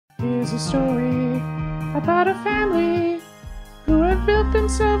Here's a story about a family who have built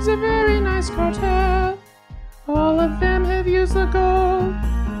themselves a very nice cartel. All of them have used the gold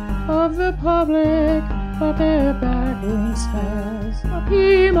of the public, but their backroom fails. The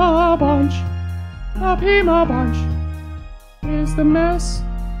Pima Bunch, the Pima Bunch, is the mess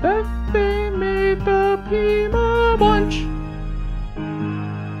that they made. The Pima Bunch.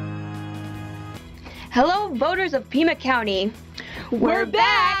 Hello, voters of Pima County. We're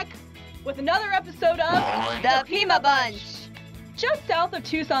back with another episode of The Pima Bunch. Just south of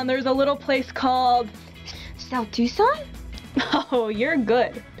Tucson, there's a little place called South Tucson? Oh, you're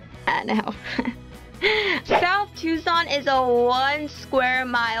good. I know. South Tucson is a 1 square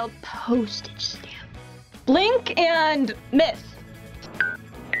mile postage stamp. Blink and miss.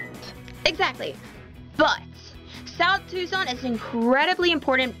 Exactly. But South Tucson is an incredibly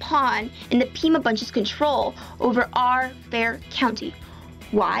important pawn in the Pima Bunch's control over our fair county.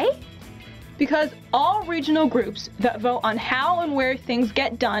 Why? Because all regional groups that vote on how and where things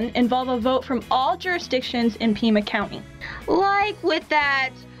get done involve a vote from all jurisdictions in Pima County. Like with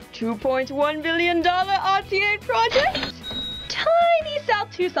that $2.1 billion RTA project? Tiny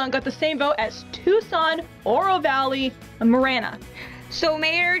South Tucson got the same vote as Tucson, Oro Valley, and Marana. So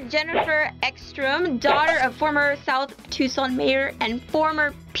Mayor Jennifer Ekstrom, daughter of former South Tucson mayor and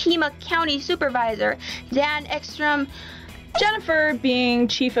former Pima County supervisor Dan Ekstrom. Jennifer being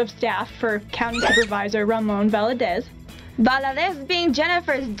chief of staff for County Supervisor Ramon Valadez. Valadez being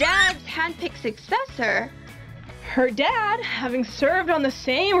Jennifer's dad's handpicked successor. Her dad having served on the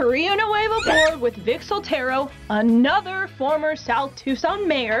same Rio Nuevo board with Vic Soltero, another former South Tucson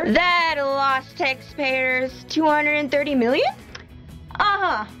mayor. That lost taxpayers $230 million?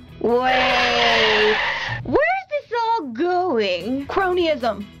 Uh-huh. Wait, where's this all going?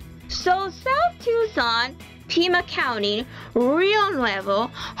 Cronyism. So South Tucson, Pima County, Rio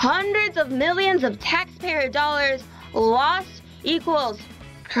Nuevo, hundreds of millions of taxpayer dollars lost equals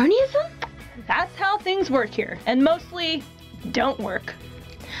cronyism? That's how things work here, and mostly don't work.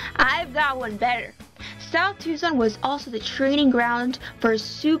 I've got one better. South Tucson was also the training ground for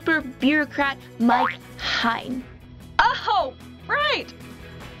super bureaucrat Mike Hine. Oh, right!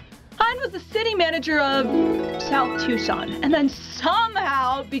 Hine was the city manager of South Tucson, and then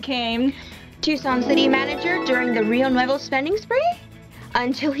somehow became Tucson city manager during the Rio Nuevo spending spree?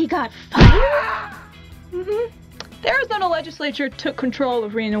 Until he got fired? The Arizona legislature took control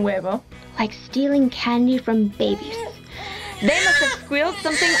of Rio Nuevo. Like stealing candy from babies. They must have squealed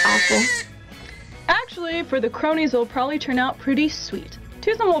something awful. Actually, for the cronies, it'll probably turn out pretty sweet.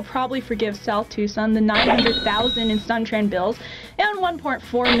 Tucson will probably forgive South Tucson the $900,000 in Suntran bills and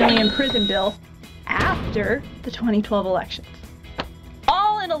 $1.4 million prison bill after the 2012 elections.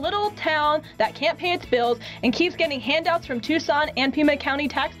 All in a little town that can't pay its bills and keeps getting handouts from Tucson and Pima County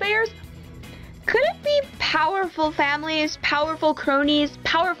taxpayers? Could it be powerful families, powerful cronies,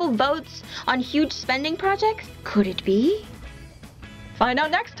 powerful votes on huge spending projects? Could it be? Find out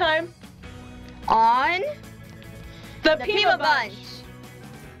next time On The Pima Bunch.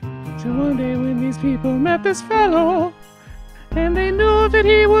 So one day when these people met this fellow, and they knew that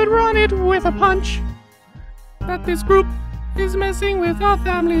he would run it with a punch, that this group is messing with our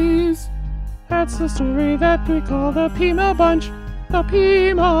families. That's the story that we call the Pima Bunch. The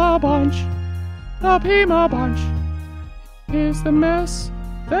Pima Bunch. The Pima Bunch. Here's the mess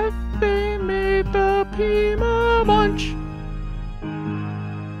that they made. The Pima Bunch.